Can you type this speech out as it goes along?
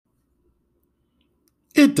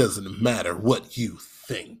It doesn't matter what you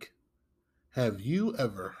think. Have you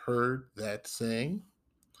ever heard that saying?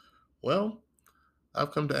 Well,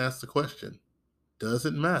 I've come to ask the question, does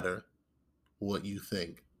it matter what you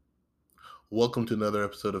think? Welcome to another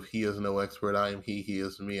episode of He Is No Expert. I am he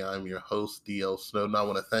is me. I'm your host, DL Snowden. I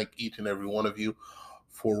want to thank each and every one of you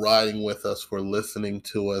for riding with us, for listening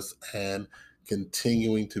to us, and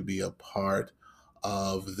continuing to be a part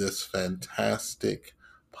of this fantastic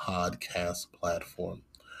podcast platform.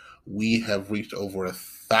 We have reached over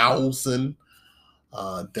 1,000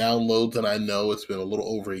 downloads, and I know it's been a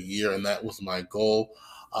little over a year, and that was my goal.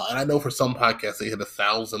 And I know for some podcasts they hit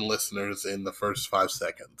 1,000 listeners in the first 5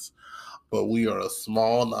 seconds. But we are a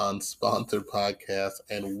small, non-sponsored podcast,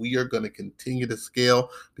 and we are going to continue to scale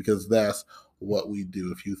because that's what we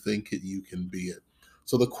do. If you think it, you can be it.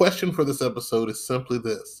 So the question for this episode is simply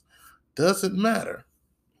this: does it matter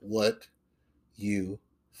what you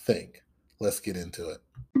think? Let's get into it.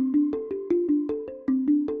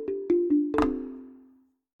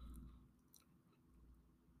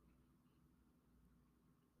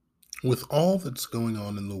 With all that's going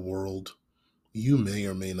on in the world, you may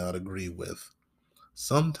or may not agree with.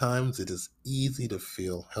 Sometimes it is easy to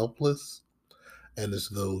feel helpless and as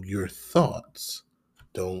though your thoughts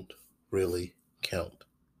don't really count.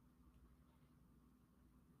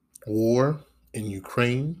 War in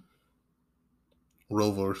Ukraine,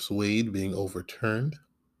 Roe vs. Wade being overturned,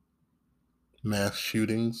 mass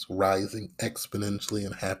shootings rising exponentially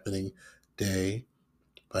and happening day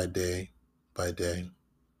by day by day,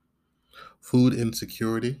 food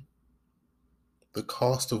insecurity, the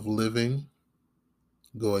cost of living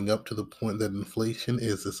going up to the point that inflation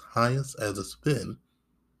is as highest as it's been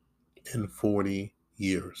in 40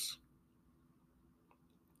 years,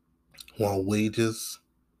 while wages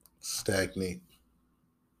stagnate.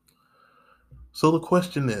 So the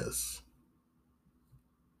question is,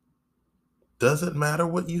 does it matter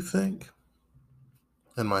what you think?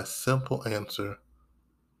 And my simple answer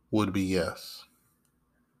would be yes.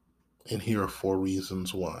 And here are 4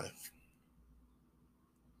 reasons why.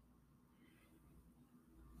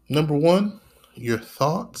 Number 1, your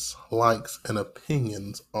thoughts, likes, and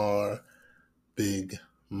opinions are big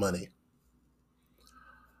money.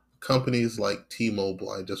 Companies like T-Mobile,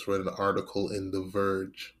 I just read an article in The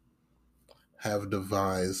Verge, have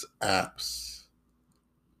devised apps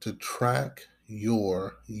to track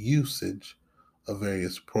your usage of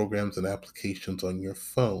various programs and applications on your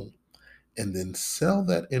phone and then sell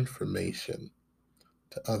that information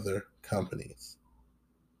to other companies.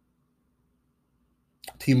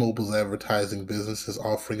 T-Mobile's advertising business is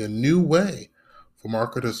offering a new way for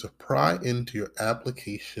marketers to pry into your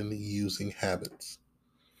application using habits.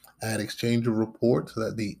 AdExchanger reports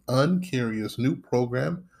that the Un-carrier's new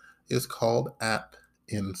program is called App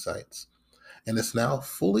Insights, and it's now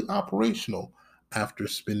fully operational after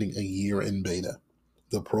spending a year in beta.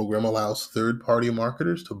 The program allows third-party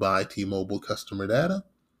marketers to buy T-Mobile customer data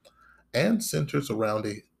and centers around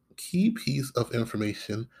a key piece of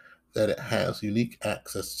information that it has unique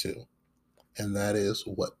access to, and that is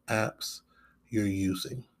what apps you're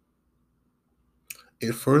using.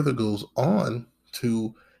 It further goes on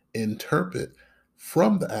to interpret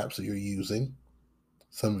from the apps that you're using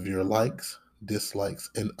some of your likes, dislikes,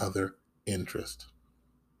 and other interests.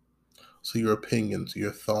 So your opinions,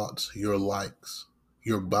 your thoughts, your likes,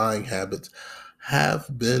 your buying habits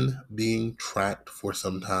have been being tracked for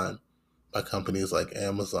some time by companies like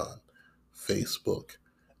Amazon, Facebook,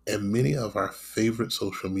 and many of our favorite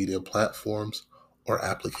social media platforms or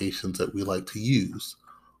applications that we like to use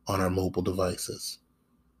on our mobile devices.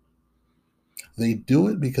 They do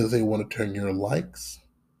it because they want to turn your likes,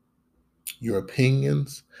 your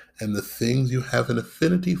opinions, and the things you have an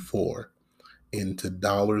affinity for into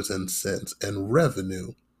dollars and cents and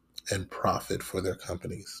revenue and profit for their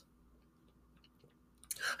companies.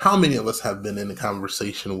 How many of us have been in a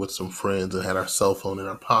conversation with some friends and had our cell phone in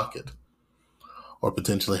our pocket, or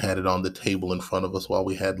potentially had it on the table in front of us while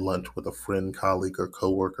we had lunch with a friend, colleague, or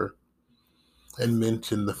coworker, and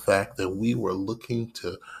mentioned the fact that we were looking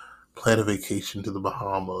to plan a vacation to the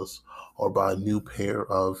Bahamas or buy a new pair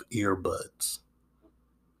of earbuds?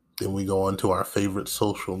 Then we go onto our favorite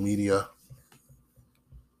social media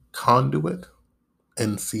conduit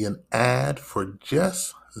and see an ad for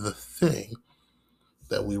just the thing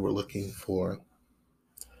that we were looking for.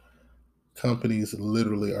 Companies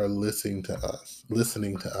literally are listening to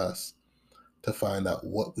us to find out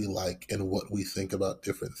what we like and what we think about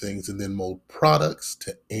different things, and then mold products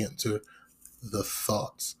to answer the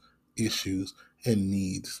thoughts, issues, and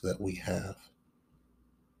needs that we have.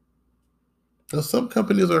 Now, some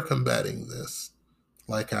companies are combating this,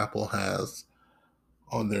 like Apple has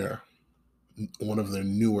on their one of their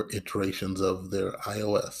newer iterations of their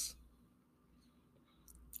iOS,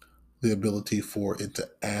 the ability for it to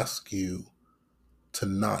ask you to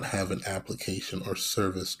not have an application or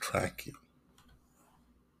service track you.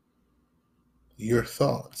 Your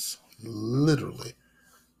thoughts literally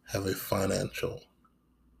have a financial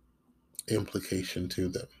implication to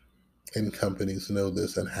them. And companies know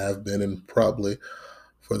this and have been, and probably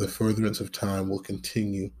for the furtherance of time will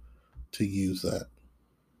continue to use that.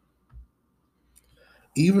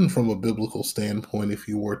 Even from a biblical standpoint, if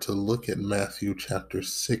you were to look at Matthew chapter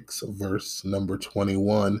 6, verse number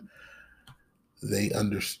 21, they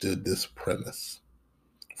understood this premise.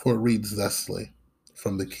 For it reads thusly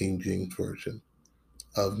from the King James Version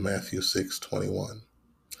of Matthew 6:21.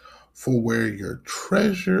 For where your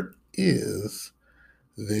treasure is,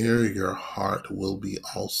 there your heart will be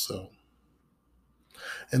also.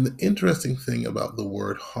 And the interesting thing about the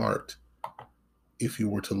word heart, if you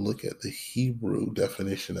were to look at the Hebrew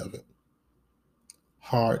definition of it,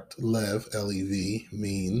 heart, lev, L-E-V,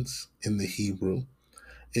 means in the Hebrew,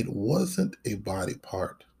 it wasn't a body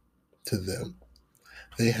part to them.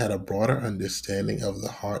 They had a broader understanding of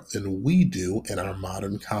the heart than we do in our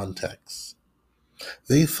modern context.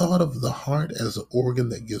 They thought of the heart as an organ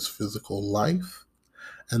that gives physical life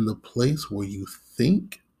and the place where you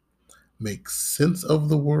think, make sense of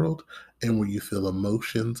the world, and where you feel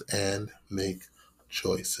emotions and make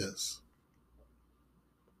choices.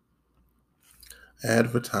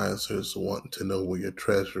 Advertisers want to know where your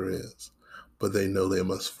treasure is, but they know they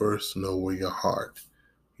must first know where your heart,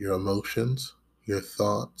 your emotions, your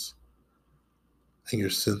thoughts, and your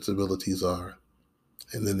sensibilities are.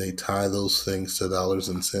 And then they tie those things to dollars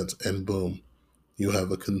and cents, and boom, you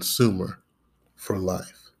have a consumer for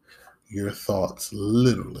life. Your thoughts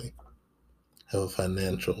literally have a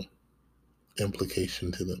financial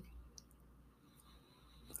implication to them.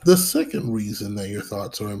 The second reason that your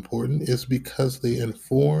thoughts are important is because they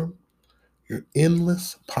inform your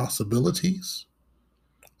endless possibilities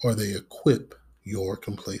or they equip your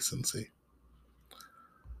complacency.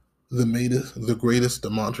 The greatest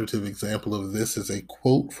demonstrative example of this is a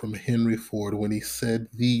quote from Henry Ford when he said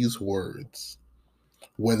these words: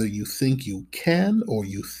 whether you think you can or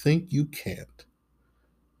you think you can't,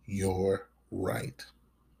 you're right.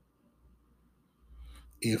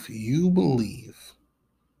 If you believe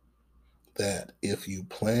that if you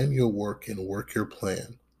plan your work and work your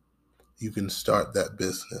plan, you can start that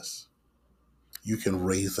business, you can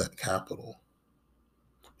raise that capital,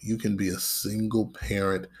 you can be a single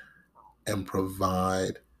parent and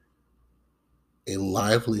provide a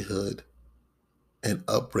livelihood and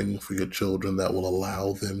upbringing for your children that will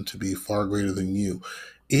allow them to be far greater than you.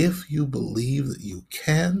 If you believe that you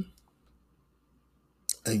can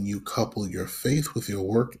and you couple your faith with your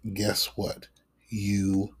work, guess what?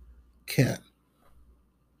 You can.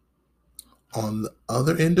 On the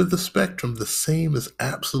other end of the spectrum, the same is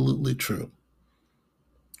absolutely true.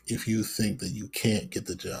 If you think that you can't get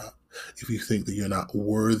the job, if you think that you're not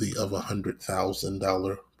worthy of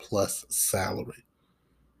 $100,000 plus salary,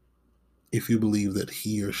 if you believe that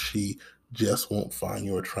he or she just won't find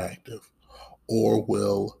you attractive or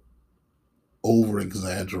will over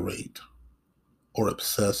exaggerate or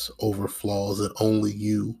obsess over flaws that only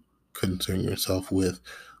you concern yourself with,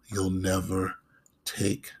 you'll never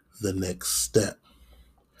take the next step.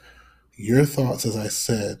 Your thoughts, as I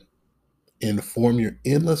said, inform your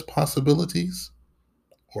endless possibilities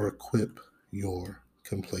or equip your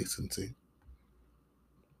complacency.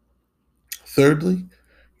 Thirdly,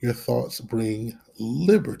 your thoughts bring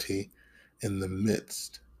liberty in the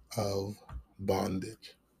midst of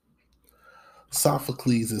bondage.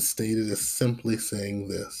 Sophocles is stated as simply saying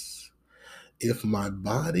this: if my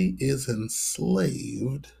body is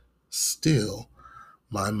enslaved, still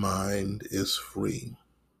my mind is free.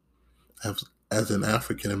 As an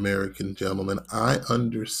African American gentleman, I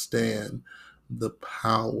understand the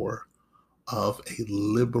power of a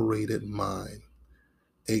liberated mind,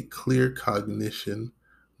 a clear cognition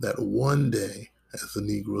that one day, as the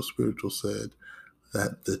Negro spiritual said,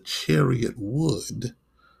 that the chariot would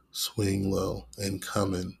swing low and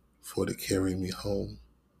coming for to carry me home.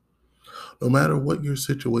 No matter what your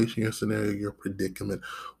situation, your scenario, your predicament,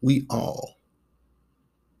 we all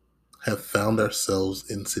have found ourselves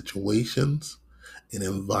in situations, in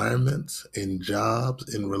environments, in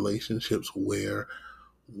jobs, in relationships where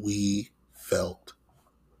we felt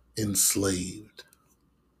enslaved,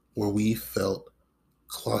 where we felt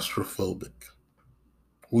claustrophobic.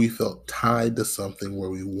 We felt tied to something where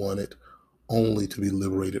we wanted only to be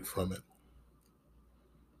liberated from it.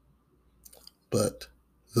 But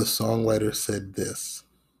the songwriter said this: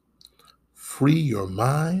 free your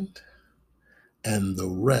mind, and the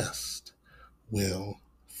rest will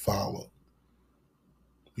follow.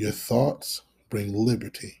 Your thoughts bring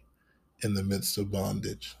liberty in the midst of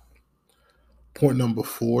bondage. Point number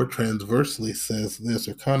 4 transversely says this,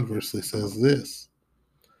 or conversely says this: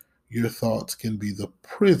 your thoughts can be the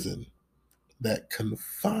prison that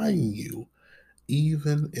confine you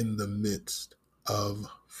even in the midst of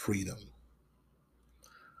freedom.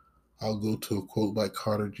 I'll go to a quote by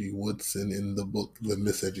Carter G. Woodson in the book, The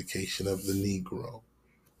Miseducation of the Negro.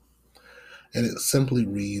 And it simply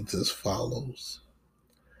reads as follows: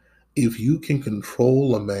 if you can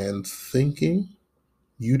control a man's thinking,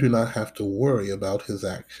 you do not have to worry about his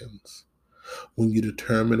actions. When you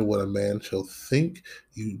determine what a man shall think,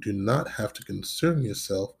 you do not have to concern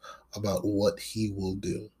yourself about what he will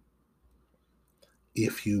do.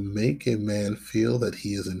 If you make a man feel that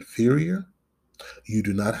he is inferior, you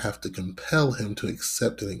do not have to compel him to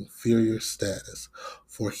accept an inferior status,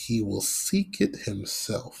 for he will seek it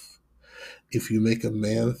himself. If you make a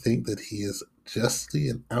man think that he is justly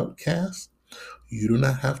an outcast, you do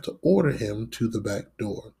not have to order him to the back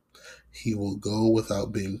door. He will go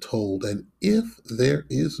without being told, and if there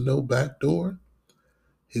is no back door,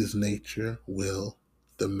 his nature will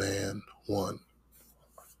demand one.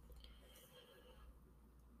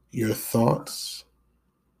 Your thoughts,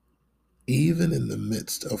 even in the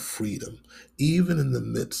midst of freedom, even in the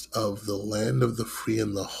midst of the land of the free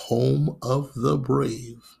and the home of the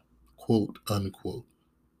brave, quote unquote,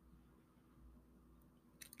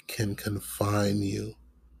 can confine you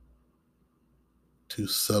to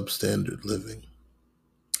substandard living,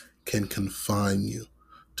 can confine you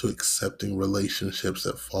to accepting relationships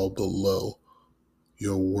that fall below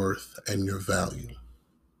your worth and your value,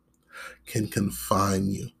 can confine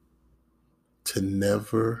you to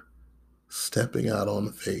never stepping out on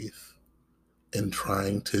faith and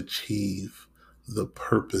trying to achieve the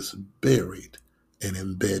purpose buried and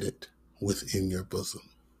embedded within your bosom.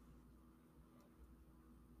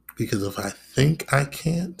 Because if I think I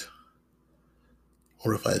can't,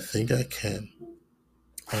 or if I think I can,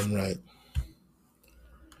 I'm right.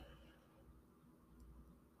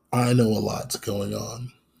 I know a lot's going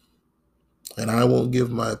on, and I won't give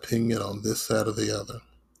my opinion on this side or the other.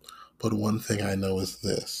 But one thing I know is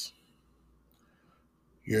this: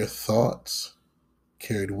 your thoughts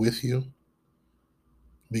carried with you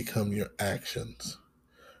become your actions.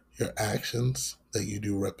 Your actions that you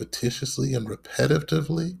do repetitiously and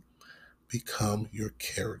repetitively become your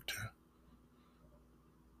character.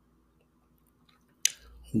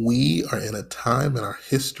 We are in a time in our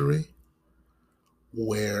history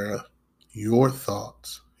where your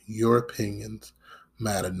thoughts, your opinions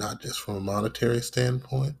matter, not just from a monetary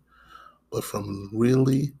standpoint, but from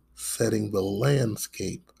really setting the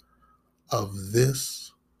landscape of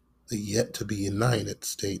this, the yet to be United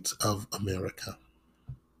States of America.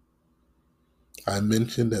 I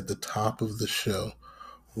mentioned at the top of the show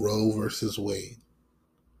Roe versus Wade.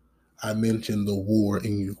 I mentioned the war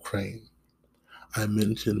in Ukraine. I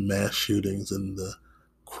mentioned mass shootings and the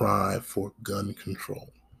cry for gun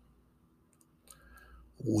control.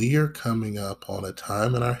 We are coming up on a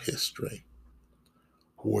time in our history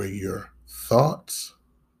where your thoughts,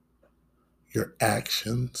 your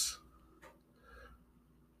actions,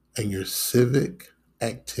 and your civic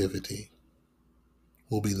activity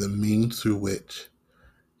will be the means through which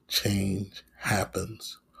change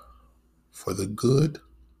happens, for the good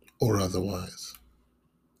or otherwise.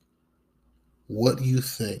 What you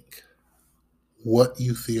think, what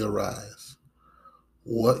you theorize,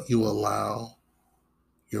 what you allow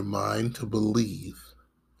your mind to believe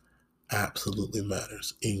absolutely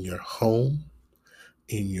matters in your home,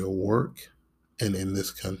 in your work, and in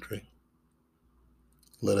this country.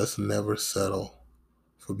 Let us never settle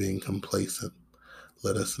for being complacent.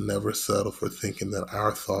 Let us never settle for thinking that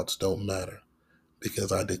our thoughts don't matter,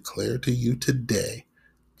 because I declare to you today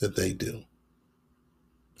that they do.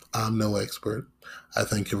 I'm no expert. I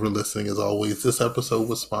thank you for listening. As always, this episode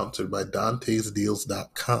was sponsored by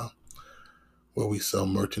DantesDeals.com, where we sell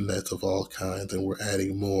merchandise of all kinds, and we're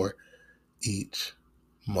adding more each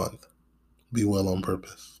month. Be well on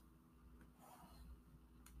purpose.